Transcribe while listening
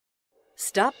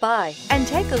Stop by and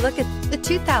take a look at the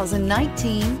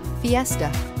 2019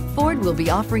 Fiesta. Ford will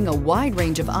be offering a wide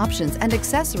range of options and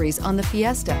accessories on the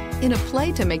Fiesta in a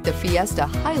play to make the Fiesta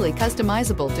highly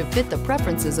customizable to fit the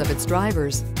preferences of its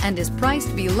drivers, and is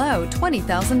priced below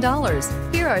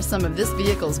 $20,000. Here are some of this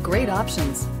vehicle's great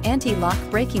options: anti-lock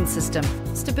braking system,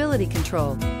 stability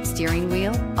control, steering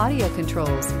wheel audio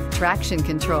controls, traction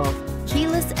control,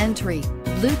 keyless entry,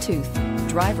 Bluetooth,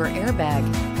 driver airbag,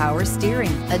 power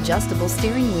steering, adjustable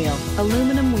steering wheel,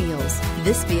 aluminum wheels.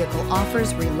 This vehicle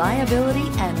offers reliability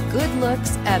and good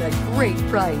looks at a great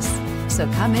price.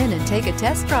 So come in and take a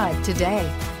test drive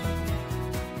today.